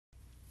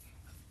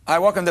Hi,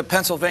 welcome to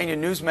Pennsylvania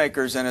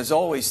Newsmakers, and as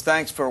always,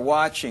 thanks for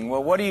watching.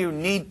 Well, what do you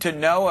need to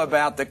know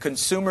about the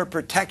consumer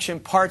protection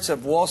parts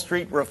of Wall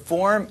Street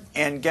reform?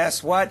 And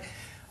guess what?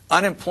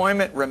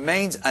 Unemployment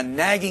remains a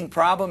nagging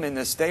problem in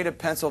the state of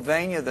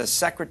Pennsylvania. The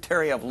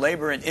Secretary of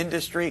Labor and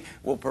Industry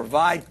will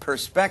provide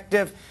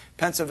perspective.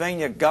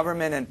 Pennsylvania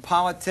government and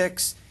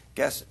politics,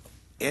 guess,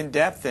 in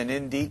depth and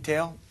in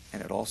detail,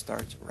 and it all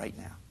starts right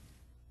now.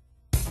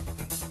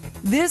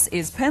 This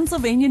is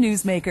Pennsylvania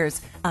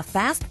Newsmakers, a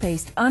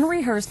fast-paced,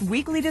 unrehearsed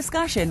weekly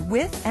discussion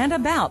with and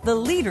about the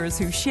leaders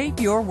who shape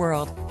your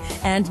world.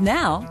 And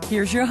now,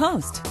 here's your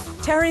host,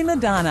 Terry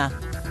Madonna.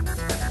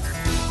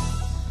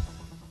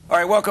 All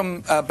right,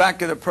 welcome back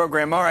to the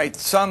program. All right,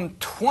 some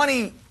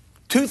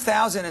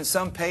 22,000 and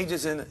some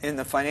pages in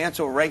the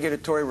financial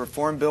regulatory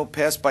reform bill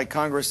passed by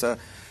Congress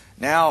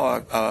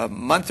now a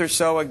month or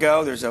so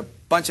ago. There's a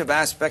bunch of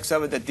aspects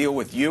of it that deal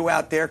with you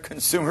out there,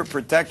 consumer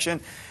protection.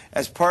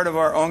 As part of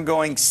our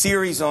ongoing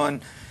series on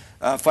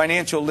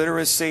financial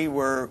literacy,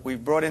 where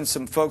we've brought in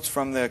some folks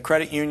from the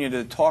credit union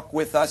to talk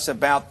with us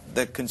about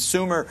the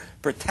consumer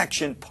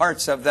protection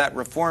parts of that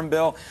reform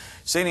bill.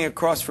 Sitting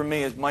across from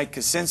me is Mike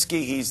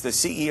Kaczenski. He's the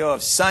CEO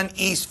of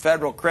SunEast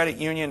Federal Credit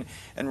Union,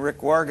 and Rick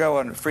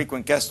Wargo, a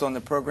frequent guest on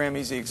the program.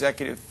 He's the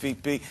executive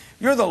VP.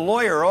 You're the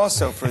lawyer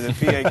also for the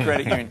PA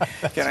Credit Union.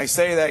 Can I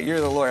say that? You're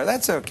the lawyer.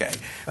 That's okay.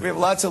 We have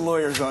lots of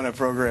lawyers on the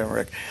program,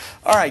 Rick.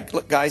 All right,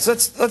 look, guys,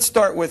 let's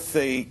start with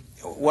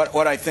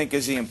what I think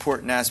is the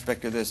important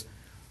aspect of this.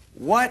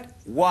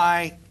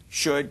 Why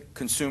should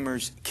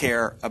consumers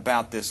care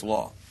about this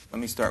law?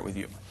 Let me start with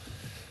you.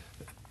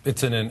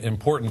 It's an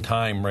important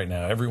time right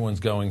now. Everyone's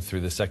going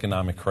through this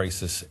economic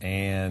crisis,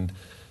 and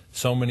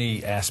so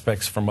many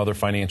aspects from other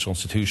financial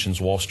institutions,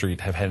 Wall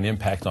Street, have had an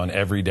impact on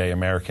everyday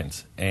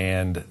Americans.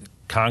 And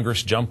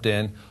Congress jumped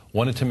in,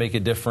 wanted to make a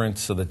difference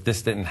so that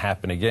this didn't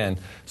happen again.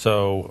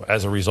 So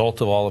as a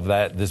result of all of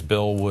that, this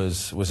bill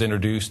was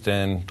introduced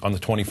and on the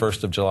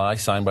 21st of July,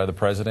 signed by the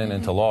President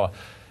into law.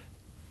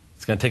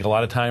 It's going to take a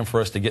lot of time for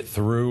us to get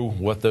through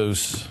what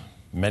those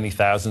many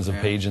thousands of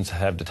pages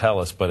have to tell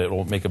us, but it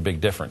will make a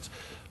big difference.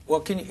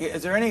 Well,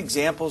 is there any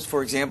examples,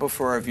 for example,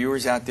 for our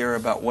viewers out there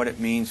about what it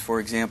means, for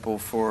example,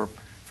 for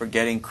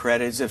getting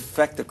credit? Does it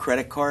affect the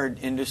credit card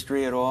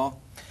industry at all?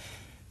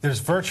 There's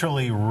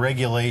virtually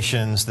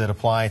regulations that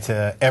apply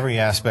to every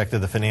aspect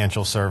of the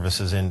financial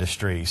services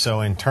industry.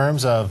 So in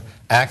terms of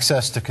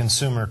access to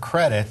consumer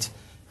credit,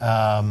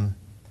 credit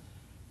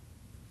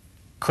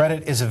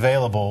is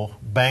available.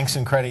 Banks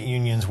and credit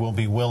unions will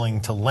be willing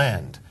to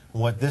lend.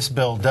 What this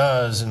bill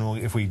does, and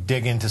if we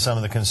dig into some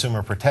of the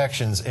consumer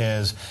protections,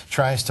 is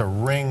tries to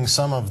wring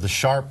some of the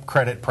sharp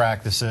credit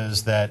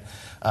practices that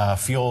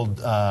fueled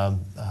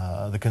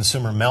the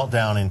consumer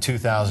meltdown in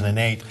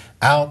 2008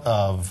 out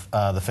of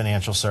the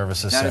financial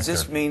services sector. Now, does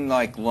this mean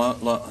like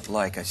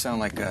I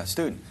sound like a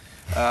student?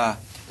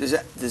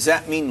 Does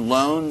that mean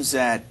loans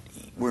that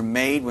were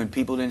made when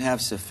people didn't have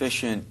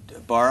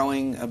sufficient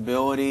borrowing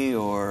ability,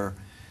 or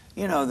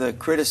the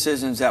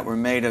criticisms that were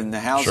made in the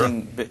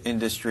housing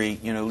industry,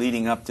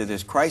 leading up to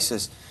this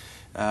crisis,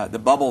 the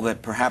bubble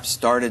that perhaps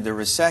started the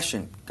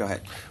recession? Go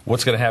ahead.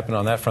 What's going to happen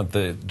on that front?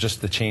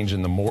 Just the change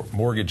in the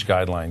mortgage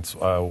guidelines,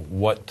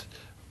 what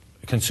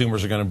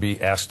consumers are going to be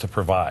asked to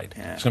provide.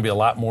 There's going to be a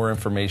lot more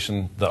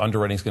information. The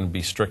underwriting is going to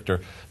be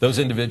stricter. Those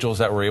individuals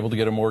that were able to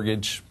get a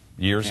mortgage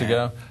years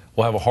ago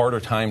will have a harder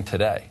time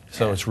today.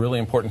 So it's really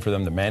important for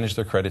them to manage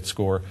their credit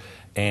score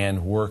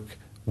and work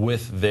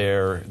with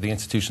the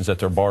institutions that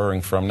they're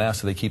borrowing from now,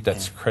 so they keep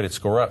that credit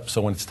score up.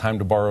 So when it's time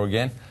to borrow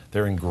again,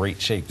 they're in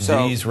great shape.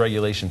 So these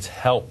regulations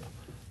help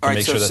to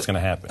make sure that's going to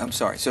happen. I'm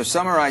sorry. So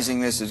summarizing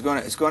this, it's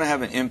going to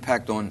have an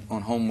impact on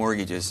home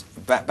mortgages.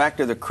 Back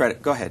to the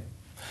credit. Go ahead.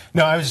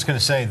 No, I was just going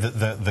to say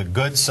that the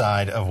good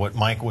side of what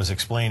Mike was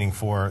explaining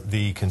for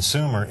the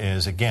consumer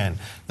is, again,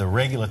 the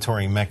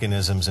regulatory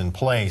mechanisms in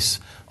place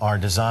are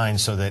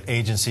designed so that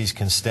agencies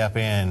can step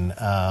in.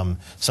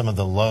 Some of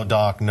the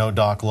low-doc,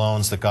 no-doc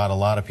loans that got a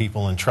lot of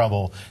people in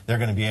trouble, they're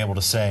going to be able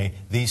to say,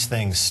 these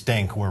things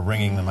stink, we're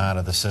wringing them out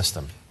of the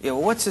system. Yeah,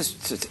 well, what's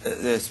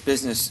this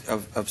business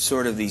of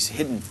sort of these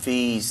hidden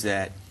fees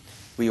that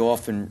we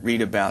often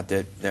read about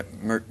that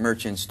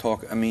merchants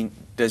talk? I mean,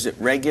 does it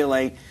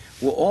regulate?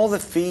 Well, all the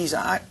fees,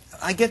 I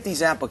get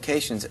these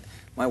applications.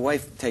 My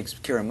wife takes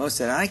care of most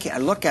of that. I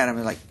look at them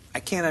and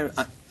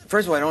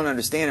first of all, I don't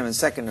understand them, and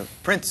second, the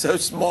print's so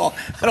small,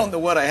 I don't know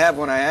what I have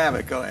when I have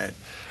it. Go ahead.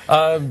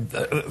 I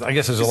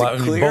guess there's a lot.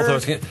 Both of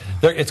us.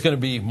 It's going to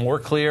be more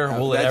clear.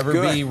 Will it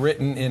ever be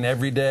written in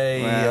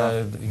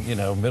everyday,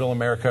 middle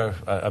America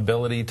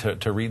ability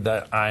to read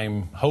that?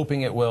 I'm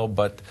hoping it will,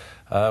 but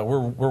we're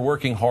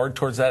working hard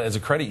towards that. As a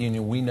credit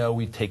union, we know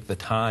we take the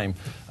time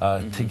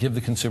to give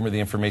the consumer the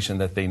information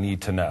that they need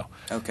to know.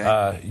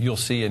 Okay. You'll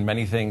see in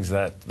many things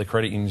that the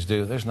credit unions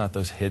do, there's not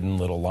those hidden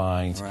little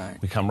lines.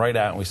 Right. We come right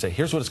out and we say,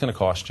 here's what it's going to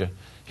cost you,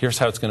 here's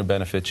how it's going to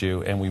benefit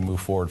you, and we move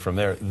forward from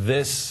there.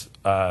 This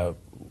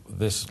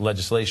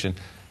legislation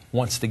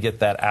wants to get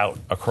that out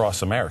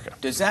across America.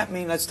 Does that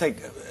mean, let's take,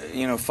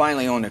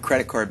 finally on the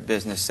credit card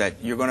business, that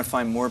you're going to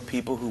find more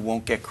people who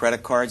won't get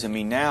credit cards? I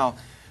mean, now,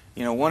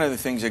 one of the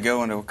things that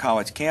go into a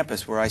college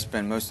campus where I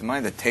spend most of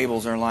mine, the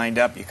tables are lined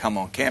up, you come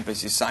on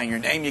campus, you sign your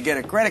name, you get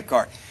a credit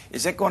card.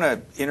 Is that going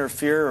to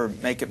interfere or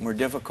make it more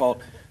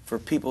difficult for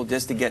people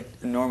just to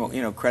get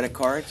normal, credit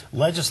cards?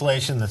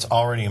 Legislation that's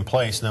already in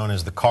place, known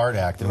as the CARD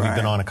Act, and we've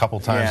been on a couple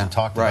times and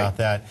talked about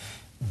that,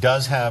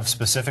 does have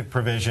specific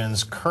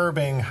provisions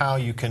curbing how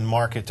you can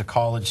market to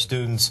college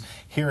students.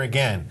 Here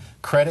again,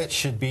 credit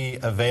should be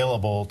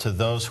available to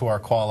those who are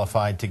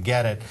qualified to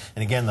get it.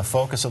 And again, the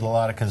focus of a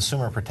lot of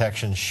consumer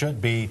protection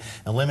should be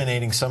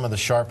eliminating some of the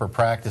sharper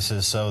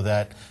practices so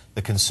that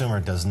the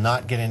consumer does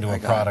not get into a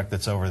product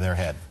that's over their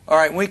head. All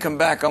right, when we come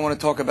back, I want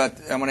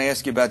to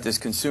ask you about this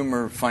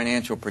Consumer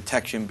Financial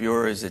Protection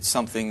Bureau. Is it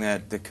something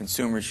that the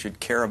consumers should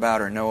care about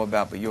or know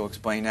about? But you'll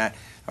explain that.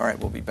 All right,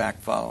 we'll be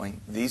back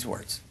following these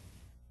words.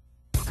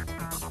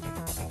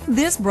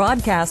 This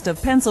broadcast of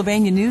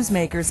Pennsylvania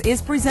Newsmakers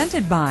is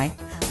presented by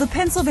the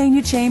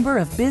Pennsylvania Chamber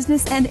of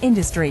Business and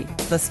Industry,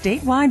 the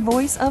statewide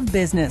voice of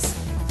business,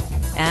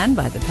 and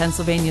by the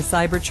Pennsylvania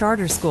Cyber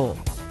Charter School,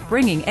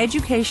 bringing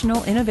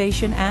educational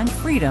innovation and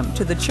freedom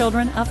to the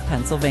children of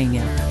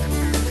Pennsylvania.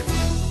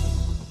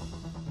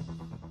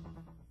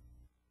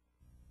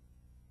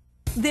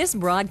 This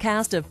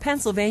broadcast of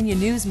Pennsylvania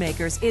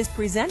Newsmakers is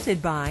presented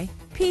by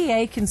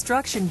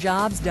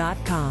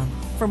PAConstructionJobs.com.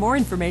 For more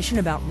information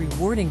about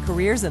rewarding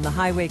careers in the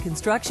highway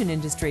construction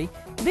industry,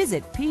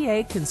 visit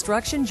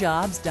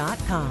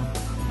PAConstructionJobs.com.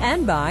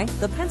 And by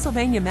the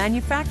Pennsylvania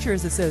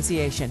Manufacturers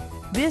Association.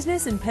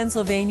 Business in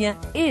Pennsylvania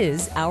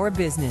is our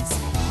business.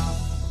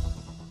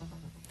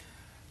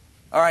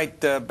 All right,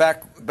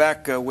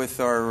 back with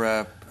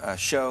our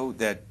show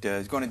that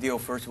is going to deal,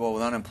 first of all,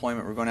 with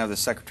unemployment. We're going to have the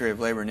Secretary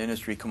of Labor and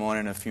Industry come on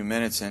in a few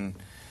minutes and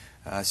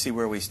see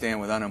where we stand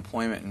with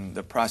unemployment and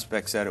the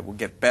prospects that it will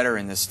get better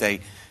in the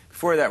state.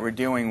 Before that, we're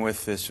dealing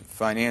with this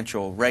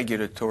financial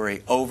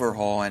regulatory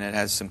overhaul, and it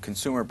has some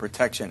consumer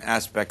protection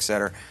aspects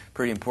that are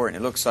pretty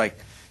important. It looks like,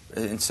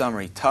 in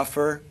summary,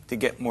 tougher to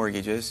get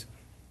mortgages.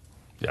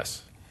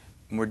 Yes.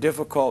 More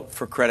difficult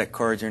for credit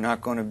cards. You're not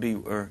going to be,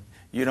 or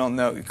you don't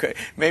know.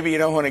 Maybe you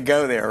don't want to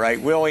go there,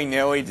 right?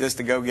 Willy-nilly, just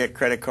to go get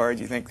credit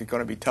cards. You think they're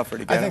going to be tougher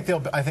to get? I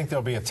think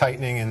there'll be a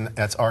tightening, and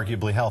that's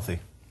arguably healthy.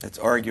 That's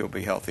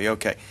arguably healthy.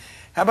 Okay.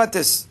 How about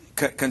this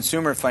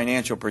Consumer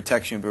Financial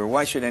Protection Bureau?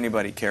 Why should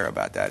anybody care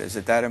about that? Is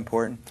it that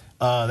important?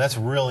 That's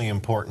really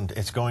important.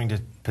 It's going to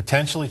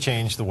potentially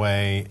change the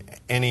way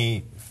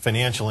any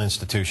financial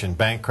institution,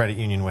 bank, credit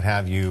union, what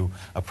have you,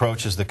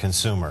 approaches the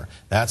consumer.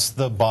 That's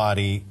the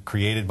body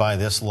created by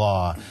this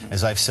law.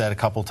 As I've said a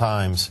couple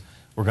times,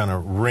 we're going to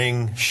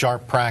wring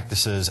sharp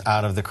practices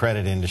out of the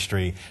credit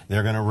industry.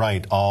 They're going to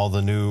write all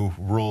the new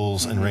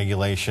rules and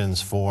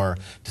regulations for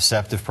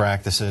deceptive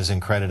practices in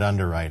credit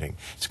underwriting.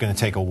 It's going to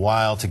take a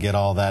while to get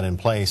all that in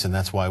place, and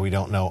that's why we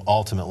don't know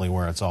ultimately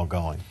where it's all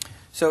going.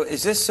 So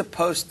is this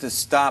supposed to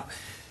stop?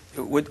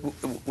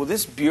 Will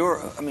this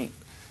bureau, I mean,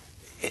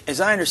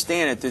 as I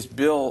understand it, this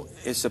bill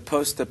is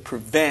supposed to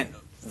prevent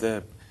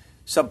the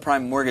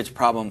subprime mortgage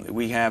problem that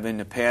we have in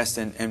the past,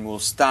 and will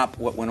stop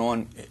what went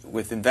on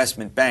with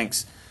investment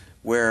banks,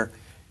 where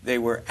they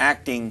were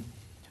acting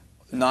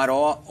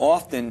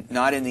often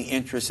not in the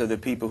interest of the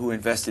people who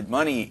invested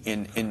money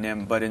in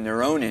them, but in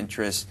their own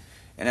interest.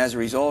 And as a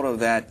result of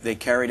that, they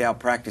carried out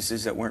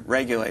practices that weren't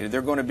regulated.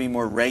 They're going to be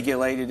more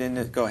regulated in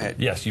this. Go ahead.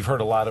 Yes, you've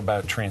heard a lot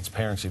about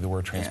transparency, the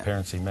word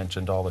transparency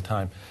mentioned all the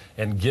time.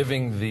 And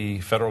giving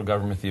the federal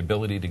government the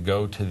ability to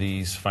go to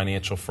these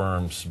financial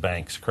firms,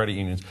 banks, credit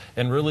unions,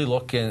 and really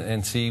look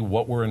and see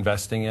what we're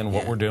investing in,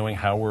 what we're doing,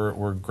 how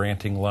we're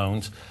granting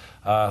loans,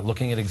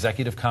 looking at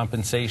executive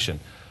compensation,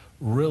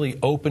 really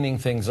opening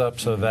things up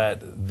so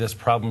that this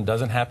problem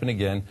doesn't happen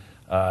again.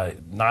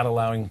 Not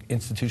allowing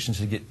institutions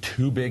to get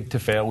too big to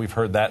fail. We've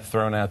heard that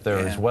thrown out there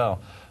as well.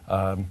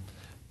 Now,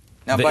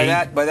 by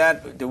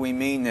that, do we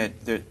mean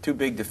that they're too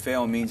big to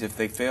fail? Means if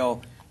they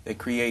fail, they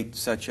create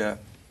such a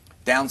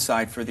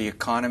downside for the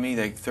economy.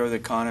 They throw the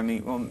economy,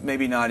 well,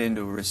 maybe not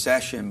into a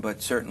recession,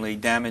 but certainly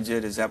damage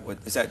it. Is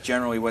that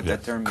generally what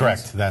that term means?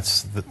 Correct.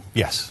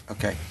 Yes.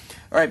 Okay.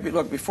 All right. But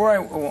look, before I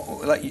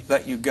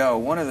let you go,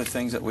 one of the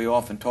things that we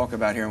often talk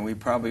about here, and we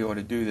probably ought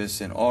to do this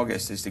in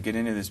August, is to get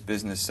into this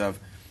business of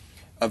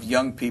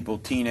young people,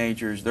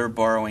 teenagers, their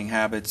borrowing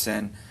habits,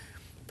 and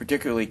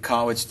particularly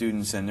college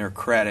students and their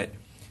credit.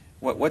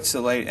 What's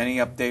the any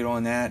update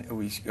on that? Are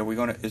we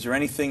going to? Is there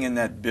anything in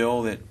that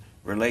bill that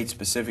relates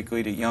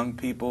specifically to young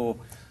people,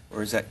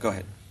 or is that? Go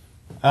ahead.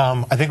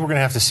 I think we're going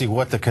to have to see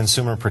what the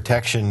Consumer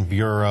Protection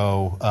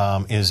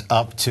Bureau is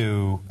up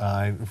to.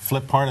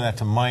 Flip part of that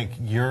to Mike.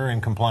 You're in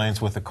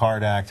compliance with the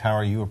CARD Act. How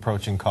are you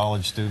approaching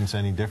college students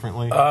any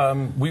differently?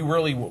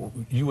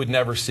 You would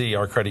never see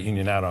our credit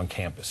union out on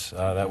campus.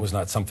 That was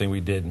not something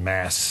we did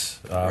mass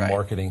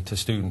marketing to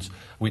students.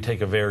 We take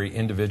a very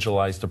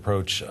individualized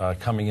approach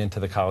coming into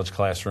the college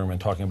classroom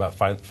and talking about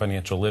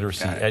financial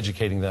literacy,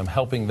 educating them,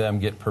 helping them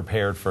get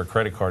prepared for a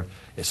credit card.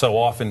 So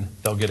often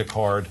they'll get a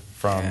card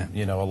from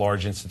a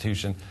large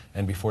institution,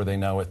 and before they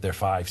know it, they're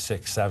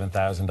 $5,000, $6,000,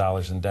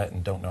 $7,000 in debt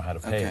and don't know how to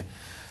pay it.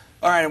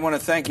 All right, I want to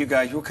thank you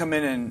guys. We'll come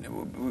in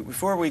and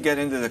before we get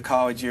into the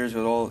college years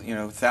with all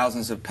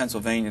thousands of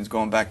Pennsylvanians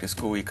going back to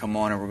school, you come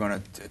on and we're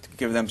going to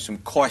give them some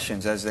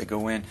cautions as they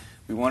go in.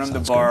 We want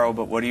them to borrow,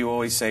 but what do you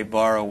always say?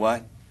 Borrow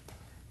what?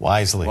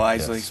 Wisely.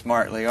 Wisely, yes.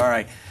 Smartly. All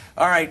right.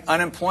 All right,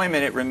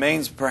 unemployment, it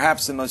remains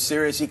perhaps the most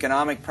serious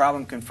economic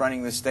problem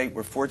confronting the state.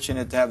 We're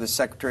fortunate to have the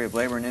Secretary of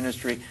Labor and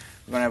Industry.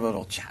 We're going to have a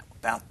little chat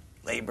about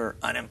labor,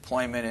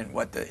 unemployment, and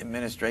what the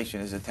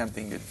administration is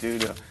attempting to do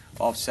to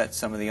offset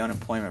some of the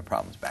unemployment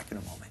problems. Back in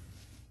a moment.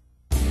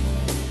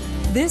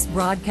 This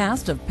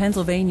broadcast of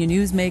Pennsylvania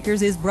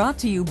Newsmakers is brought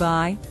to you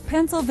by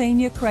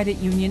Pennsylvania Credit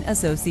Union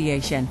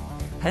Association.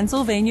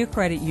 Pennsylvania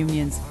Credit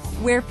Unions,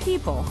 where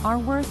people are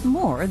worth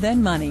more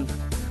than money.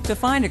 To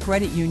find a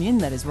credit union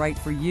that is right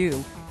for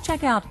you,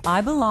 check out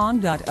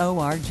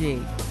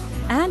ibelong.org.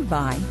 And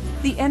by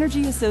the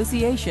Energy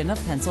Association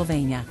of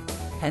Pennsylvania,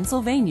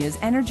 Pennsylvania's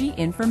energy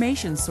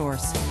information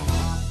source.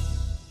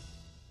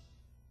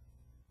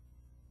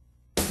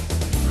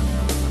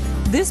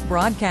 This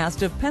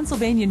broadcast of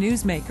Pennsylvania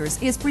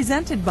Newsmakers is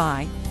presented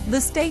by the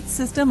State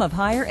System of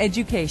Higher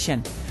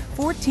Education.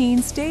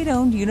 14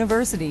 state-owned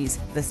universities.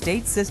 The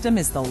state system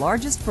is the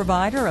largest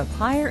provider of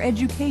higher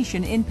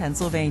education in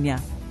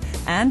Pennsylvania.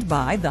 And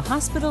by the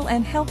Hospital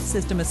and Health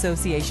System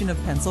Association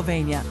of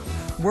Pennsylvania,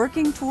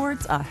 working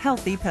towards a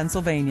healthy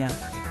Pennsylvania.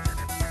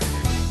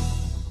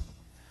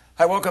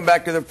 Hi, welcome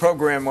back to the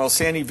program. Well,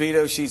 Sandi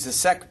Vito, she's the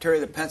Secretary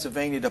of the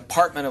Pennsylvania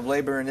Department of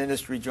Labor and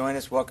Industry. Join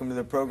us. Welcome to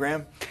the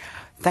program.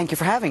 Thank you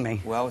for having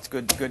me. Well, it's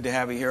good to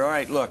have you here. All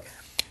right, look,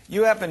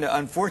 you happen to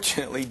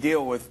unfortunately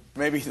deal with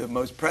maybe the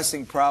most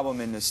pressing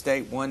problem in the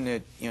state, one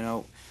that,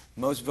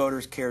 most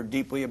voters care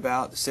deeply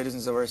about, the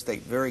citizens of our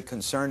state very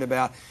concerned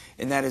about,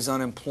 and that is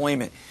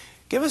unemployment.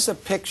 Give us a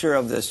picture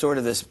of the sort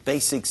of this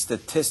basic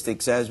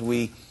statistics as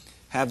we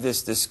have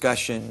this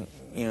discussion,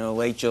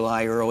 late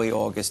July, early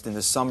August, in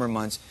the summer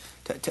months.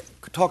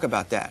 Talk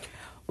about that.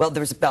 Well,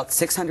 there's about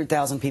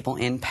 600,000 people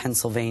in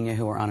Pennsylvania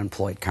who are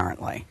unemployed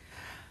currently.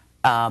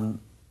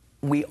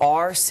 We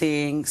are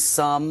seeing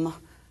some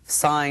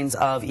signs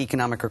of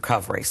economic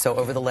recovery. So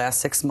over the last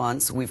 6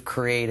 months, we've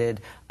created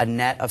a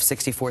net of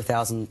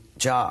 64,000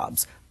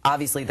 jobs.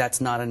 Obviously,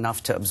 that's not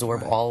enough to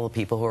absorb all the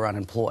people who are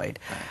unemployed.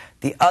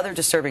 The other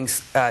disturbing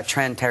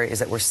trend, Terry, is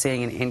that we're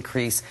seeing an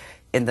increase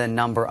in the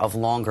number of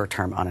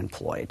longer-term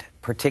unemployed,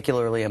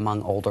 particularly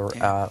among older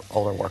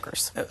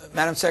workers.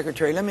 Madam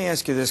Secretary, let me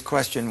ask you this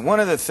question. One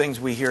of the things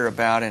we hear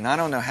about, and I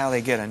don't know how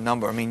they get a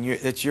number. I mean,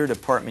 it's your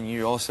department.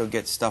 You also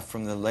get stuff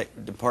from the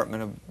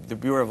Department of the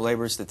Bureau of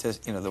Labor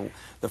Statistics.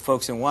 The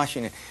folks in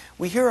Washington.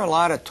 We hear a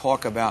lot of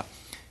talk about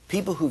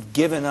people who've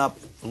given up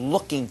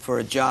looking for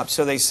a job.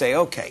 So they say,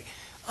 okay,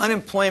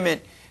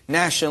 unemployment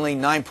nationally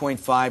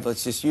 9.5.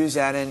 Let's just use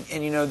that, and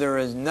there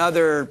is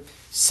another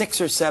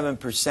 6 or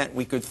 7%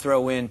 we could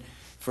throw in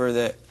for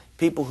the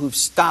people who've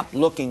stopped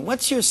looking.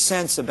 What's your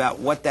sense about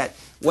what that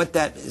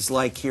is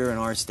like here in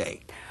our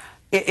state?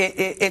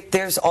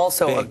 There's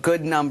also a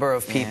good number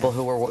of people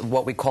who are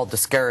what we call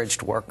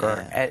discouraged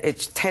worker.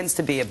 It tends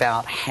to be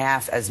about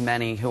half as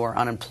many who are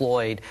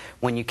unemployed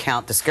when you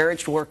count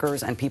discouraged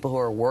workers and people who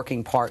are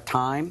working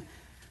part-time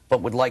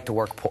but would like to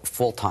work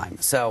full-time.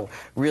 So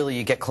really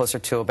you get closer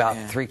to about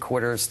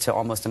 3/4 to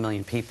almost 1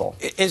 million people.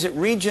 Is it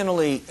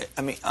regionally,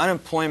 I mean,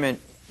 unemployment,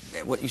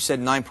 what you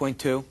said,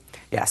 9.2?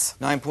 Yes.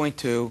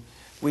 9.2.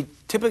 We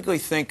typically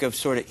think of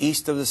sort of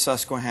east of the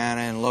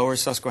Susquehanna and lower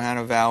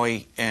Susquehanna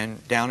Valley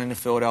and down in the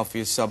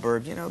Philadelphia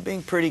suburb,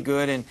 being pretty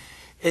good. And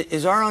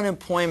is our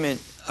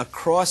unemployment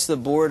across the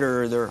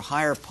border, or are there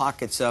higher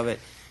pockets of it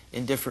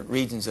in different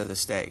regions of the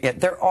state? Yeah,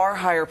 there are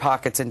higher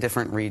pockets in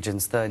different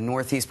regions. The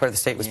northeast part of the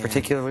state was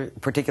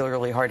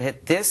particularly hard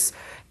hit. This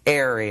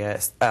area,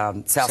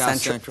 South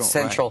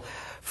Central,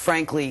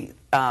 frankly,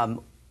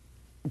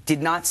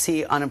 did not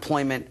see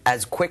unemployment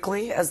as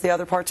quickly as the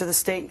other parts of the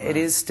state. It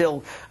is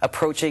still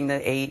approaching the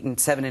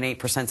 7 and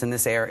 8% in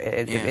this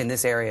area, in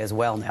this area as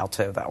well now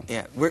too, though.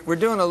 Yeah, we're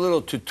doing a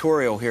little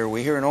tutorial here.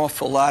 We hear an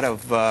awful lot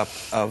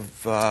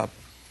of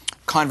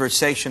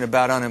conversation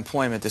about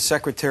unemployment. The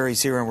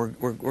Secretary's here, and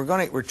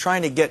we're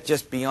trying to get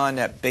just beyond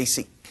that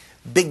basic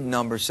big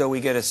number so we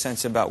get a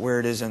sense about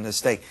where it is in the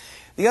state.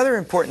 The other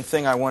important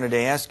thing I wanted to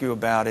ask you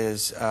about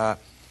is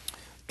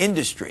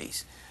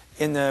industries.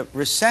 In the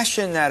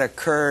recession that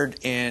occurred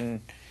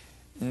in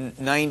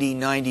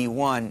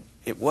 90-91,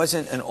 it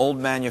wasn't an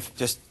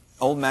just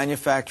old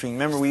manufacturing.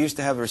 Remember, we used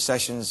to have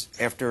recessions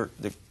after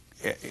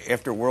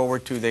World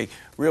War II. They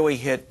really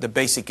hit the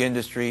basic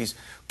industries: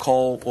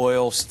 coal,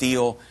 oil,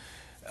 steel,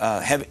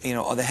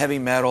 the heavy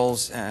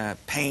metals,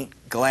 paint,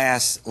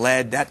 glass,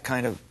 lead, that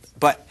kind of.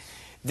 But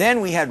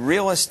then we had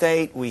real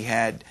estate, we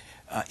had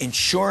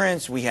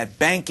insurance, we had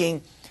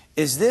banking.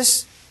 Is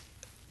this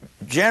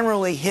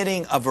generally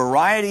hitting a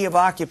variety of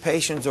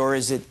occupations, or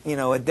is it,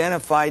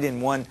 identified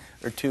in one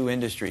or two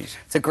industries?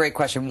 It's a great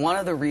question. One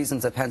of the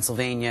reasons that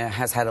Pennsylvania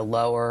has had a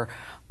lower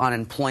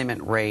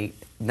unemployment rate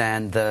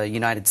than the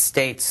United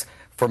States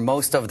for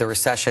most of the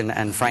recession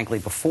and frankly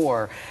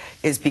before,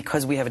 is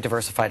because we have a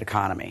diversified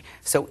economy.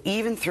 So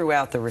even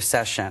throughout the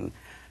recession,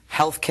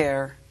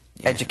 healthcare,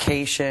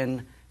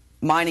 education,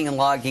 mining and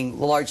logging,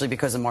 largely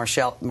because of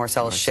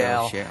Marcellus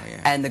Shale,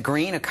 and the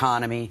green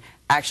economy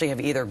actually have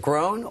either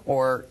grown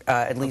or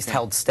at least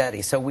held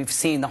steady. So we've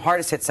seen the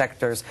hardest hit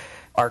sectors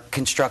are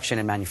construction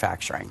and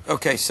manufacturing.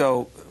 Okay,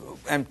 so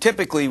and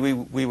typically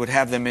we would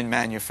have them in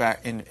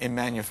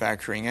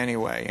manufacturing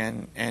anyway,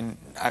 and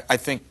I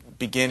think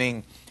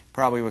beginning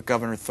probably with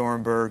Governor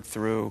Thornburg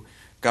through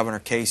Governor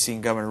Casey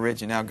and Governor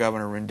Ridge and now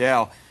Governor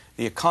Rendell,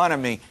 the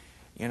economy,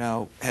 you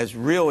know, has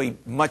really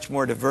much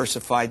more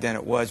diversified than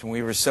it was when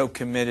we were so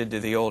committed to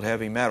the old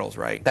heavy metals,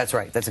 right? That's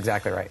right. That's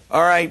exactly right.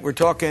 All right, we're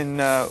talking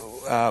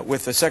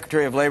with the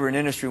Secretary of Labor and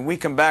Industry. When we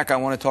come back, I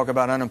want to talk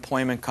about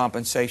unemployment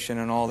compensation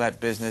and all that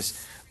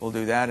business. We'll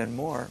do that and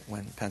more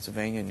when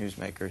Pennsylvania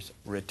Newsmakers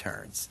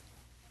returns.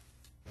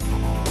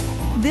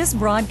 This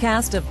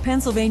broadcast of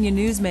Pennsylvania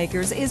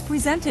Newsmakers is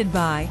presented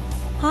by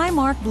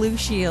Highmark Blue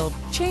Shield,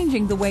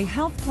 changing the way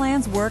health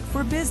plans work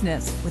for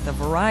business with a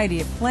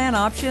variety of plan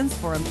options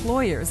for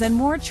employers and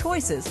more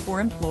choices for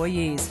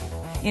employees.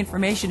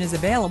 Information is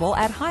available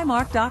at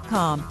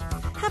highmark.com.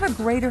 Have a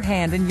greater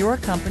hand in your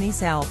company's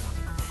health.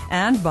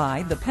 And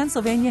by the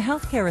Pennsylvania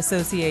Healthcare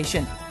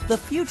Association, the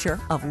future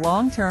of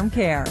long-term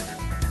care.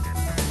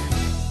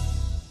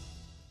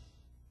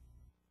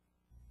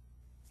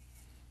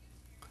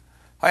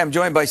 Hi, I'm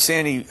joined by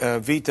Sandi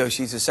Vito.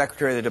 She's the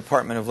Secretary of the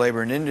Department of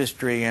Labor and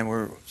Industry,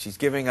 and she's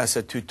giving us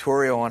a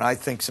tutorial on, I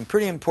think, some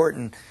pretty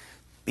important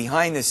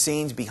behind the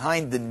scenes,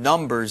 behind the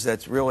numbers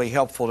that's really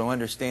helpful to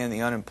understand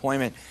the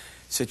unemployment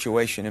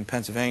situation in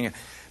Pennsylvania.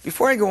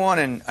 Before I go on,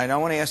 and I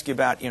want to ask you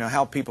about, you know,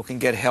 how people can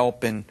get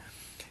help and,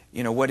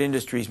 you know, what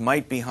industries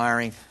might be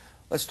hiring.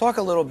 Let's talk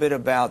a little bit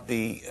about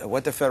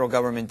what the federal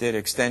government did,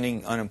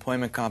 extending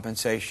unemployment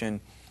compensation,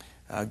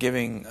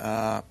 giving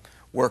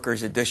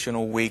workers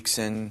additional weeks,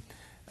 and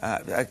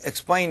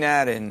explain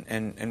that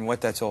and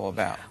what that's all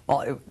about.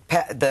 Well,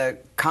 the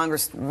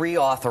Congress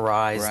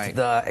reauthorized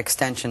the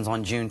extensions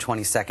on June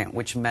 22nd,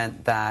 which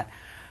meant that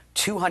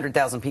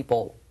 200,000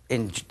 people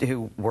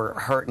who were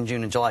hurt in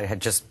June and July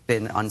had just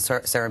been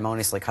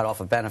unceremoniously cut off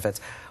of benefits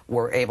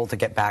were able to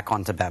get back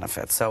onto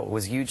benefits. So it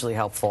was hugely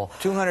helpful.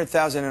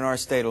 200,000 in our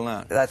state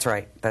alone. That's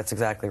right. That's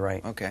exactly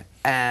right. Okay.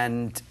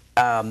 And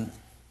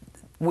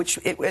which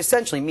it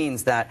essentially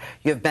means that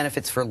you have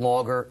benefits for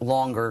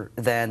longer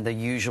than the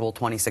usual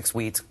 26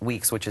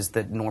 weeks, which is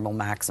the normal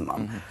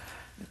maximum. Mm-hmm.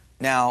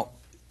 Now,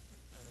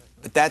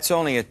 but that's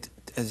only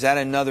is that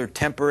another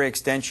temporary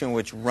extension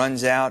which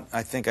runs out?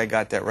 I think I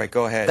got that right.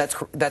 Go ahead.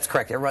 That's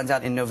correct. It runs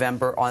out in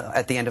November,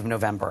 at the end of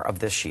November of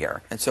this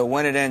year. And so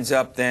when it ends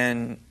up,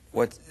 then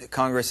what,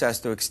 Congress has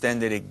to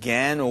extend it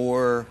again,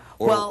 or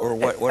what are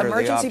the options?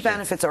 Emergency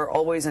benefits are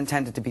always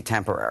intended to be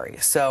temporary.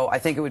 So I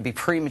think it would be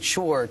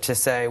premature to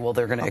say, well,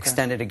 they're going to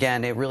extend it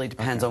again. It really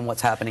depends on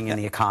what's happening in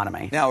the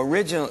economy. Now,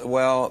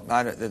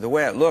 the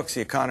way it looks,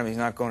 the economy is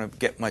not going to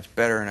get much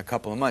better in a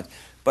couple of months.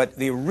 But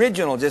the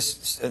original,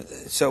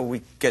 just so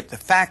we get the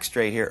facts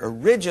straight here,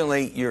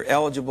 originally you're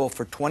eligible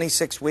for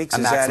 26 weeks,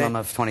 is that it? A maximum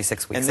of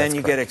 26 weeks. And then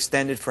you get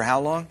extended for how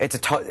long? It's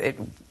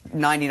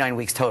 99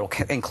 weeks total,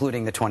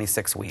 including the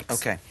 26 weeks.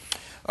 Okay.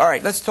 All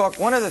right, let's talk.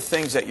 One of the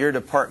things that your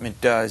department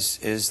does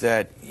is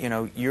that, you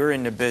know, you're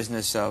in the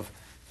business of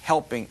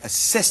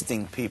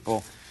assisting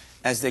people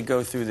as they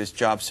go through this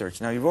job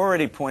search. Now, you've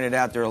already pointed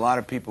out there are a lot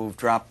of people who've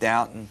dropped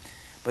out,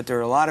 but there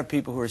are a lot of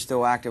people who are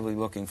still actively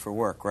looking for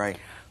work, right?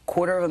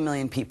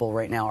 250,000 people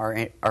right now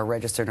are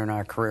registered in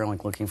our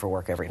CareerLink looking for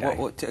work every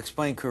day. To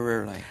explain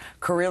CareerLink.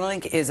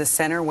 CareerLink is a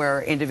center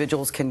where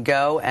individuals can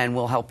go and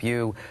we'll help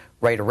you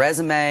write a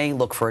resume,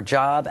 look for a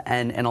job,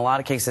 and in a lot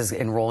of cases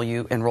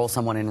enroll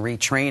someone in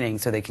retraining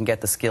so they can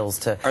get the skills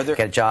to get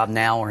a job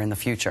now or in the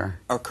future.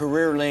 Are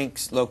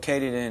CareerLinks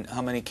located in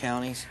how many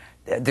counties?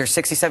 There's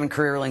 67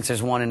 CareerLinks.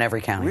 There's one in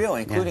every county.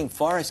 Really? Including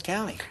Forest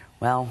County?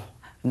 Well,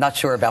 I'm not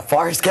sure about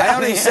Forest County. I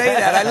only say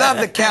that. I love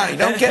the county.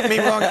 Don't get me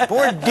wrong.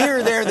 More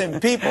deer there than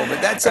people, but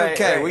that's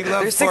okay. Right. We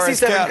love there's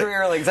Forest County. There's 67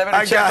 CareerLinks. I'm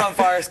going to check on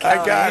Forest County.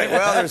 I got it.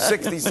 Well, there's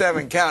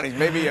 67 counties.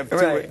 Maybe you have two.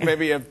 Right.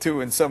 Maybe you have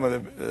two in some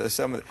of the.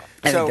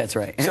 I think that's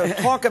right. So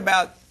talk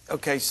about.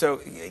 Okay,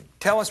 so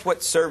tell us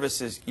what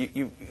services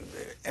you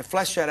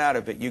flesh that out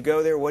a bit. You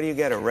go there. What do you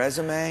get? A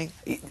resume?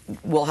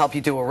 We'll help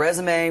you do a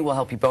resume. We'll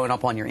help you bone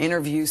up on your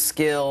interview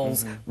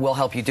skills. Mm-hmm. We'll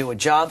help you do a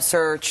job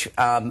search.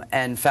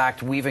 In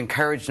fact, we've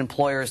encouraged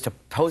employers to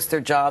post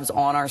their jobs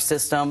on our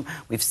system.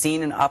 We've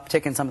seen an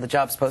uptick in some of the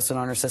jobs posted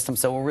on our system.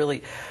 So we'll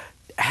really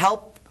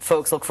help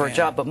folks look for a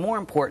job. But more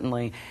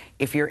importantly,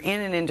 if you're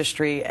in an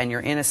industry and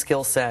you're in a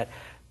skill set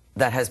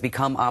that has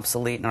become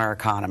obsolete in our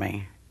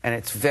economy, and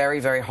it's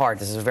very, very hard.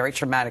 This is a very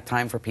traumatic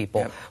time for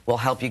people. Yep. We'll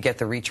help you get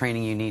the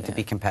retraining you need to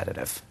be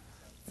competitive.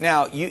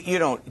 Now, do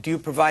you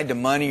provide the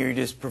money, or you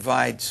just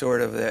provide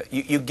sort of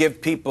you give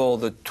people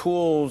the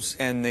tools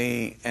and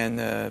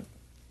the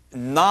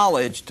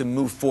knowledge to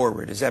move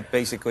forward? Is that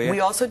basically it? We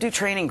also do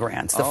training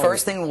grants. The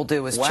first thing we'll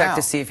do is check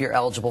to see if you're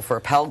eligible for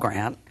a Pell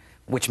Grant,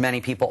 which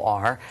many people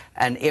are,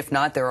 and if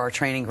not, there are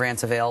training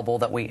grants available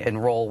that we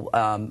enroll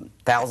thousands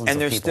of people. And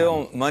there's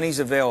still money's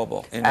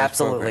available in those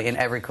absolutely programs. in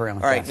every career. All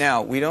right,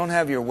 now we don't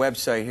have your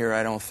website here,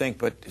 I don't think,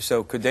 but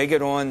so could they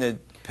get on the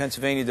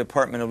Pennsylvania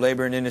Department of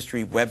Labor and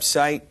Industry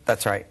website?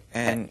 That's right.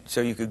 And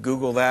so you could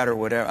Google that or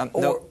whatever.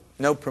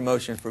 No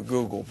promotion for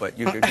Google, but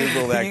you could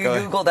Google that. You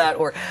can Google that,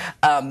 or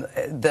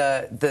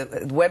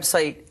the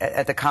website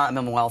at the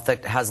Commonwealth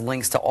that has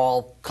links to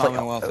all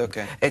Commonwealth.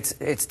 Okay. It's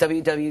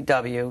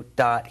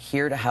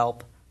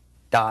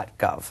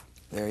www.heretohelp.gov.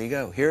 There you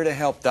go.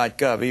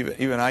 Heretohelp.gov.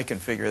 Even I can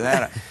figure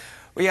that out.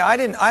 Well, yeah, I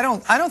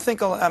don't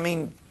think. I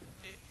mean,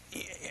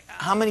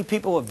 how many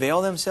people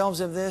avail themselves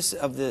of this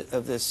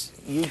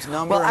huge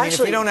number? Well, I mean,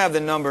 actually, if you don't have the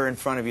number in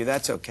front of you,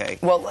 that's okay.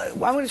 Well, I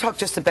want to talk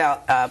just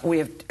about, we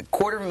have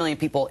 250,000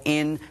 people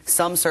in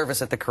some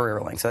service at the Career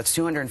Link, so that's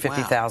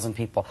 250,000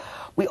 people.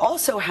 We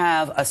also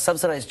have a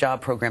subsidized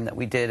job program that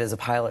we did as a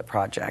pilot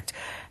project,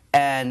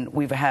 and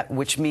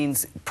which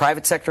means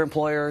private sector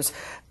employers,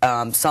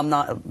 some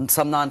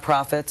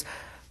nonprofits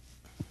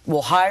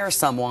will hire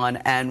someone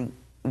and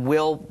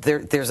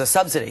there's a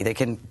subsidy. They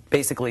can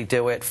basically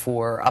do it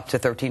for up to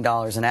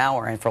 $13 an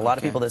hour, and for a lot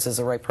of people, this is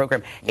the right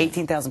program.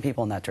 18,000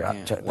 people in that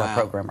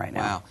program right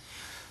now. Wow.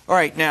 All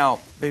right,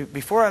 now,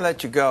 before I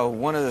let you go,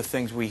 one of the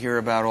things we hear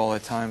about all the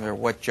time are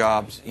what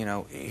jobs, you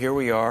know, here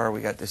we are,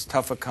 we got this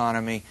tough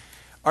economy.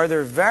 Are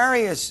there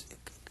various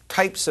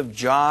types of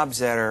jobs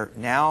that are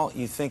now,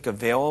 you think,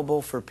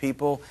 available for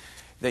people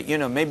that, you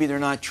know, maybe they're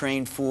not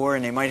trained for,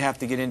 and they might have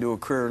to get into a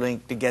Career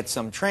Link to get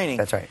some training?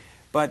 That's right.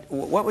 But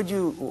what would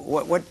you,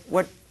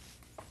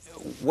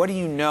 what do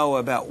you know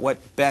about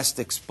what best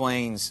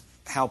explains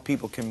how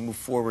people can move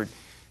forward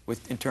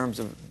in terms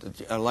of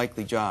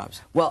likely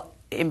jobs? Well,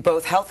 in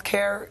both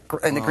healthcare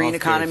and the green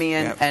economy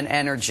and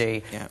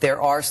energy,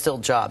 there are still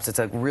jobs. It's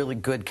a really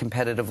good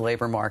competitive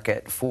labor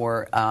market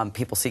for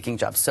people seeking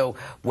jobs. So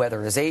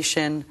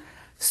weatherization,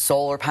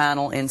 solar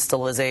panel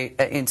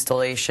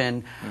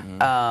installation,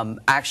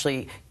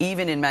 actually,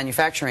 even in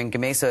manufacturing,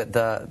 Gamesa,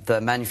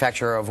 the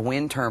manufacturer of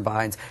wind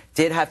turbines,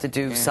 did have to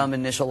do some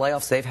initial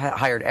layoffs. They've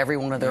hired every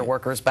one of their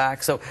workers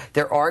back. So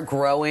there are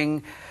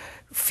growing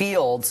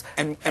fields,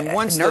 and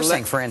once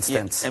nursing, for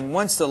instance. And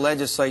once the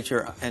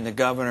legislature and the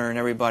governor and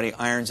everybody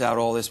irons out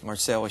all this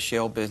Marcellus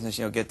Shale business,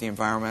 you know, get the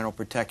environmental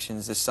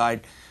protections,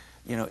 decide,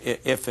 you know,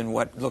 if and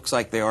what looks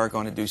like they are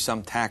going to do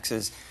some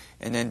taxes,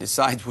 and then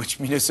decides which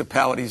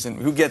municipalities and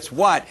who gets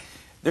what,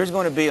 there's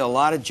going to be a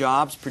lot of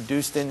jobs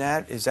produced in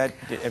that. Is that,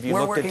 have you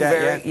looked at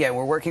that yet? Yeah,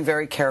 we're working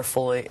very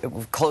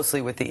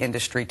closely with the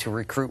industry to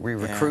recruit. We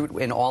recruit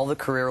in all the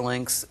career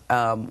links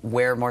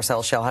where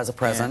Marcellus Shale has a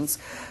presence.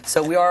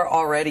 So we are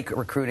already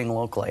recruiting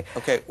locally.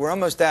 Okay, we're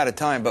almost out of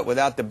time, but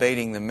without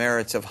debating the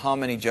merits of how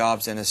many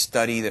jobs in a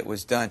study that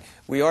was done,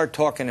 we are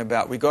talking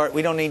about, we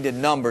don't need the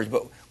numbers,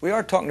 but we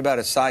are talking about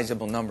a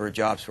sizable number of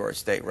jobs for our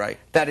state, right?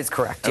 That is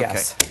correct,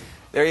 yes.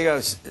 There you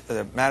go.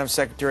 Madam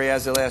Secretary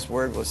has the last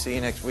word. We'll see you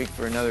next week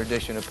for another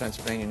edition of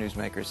Pennsylvania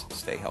Newsmakers.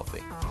 Stay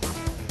healthy.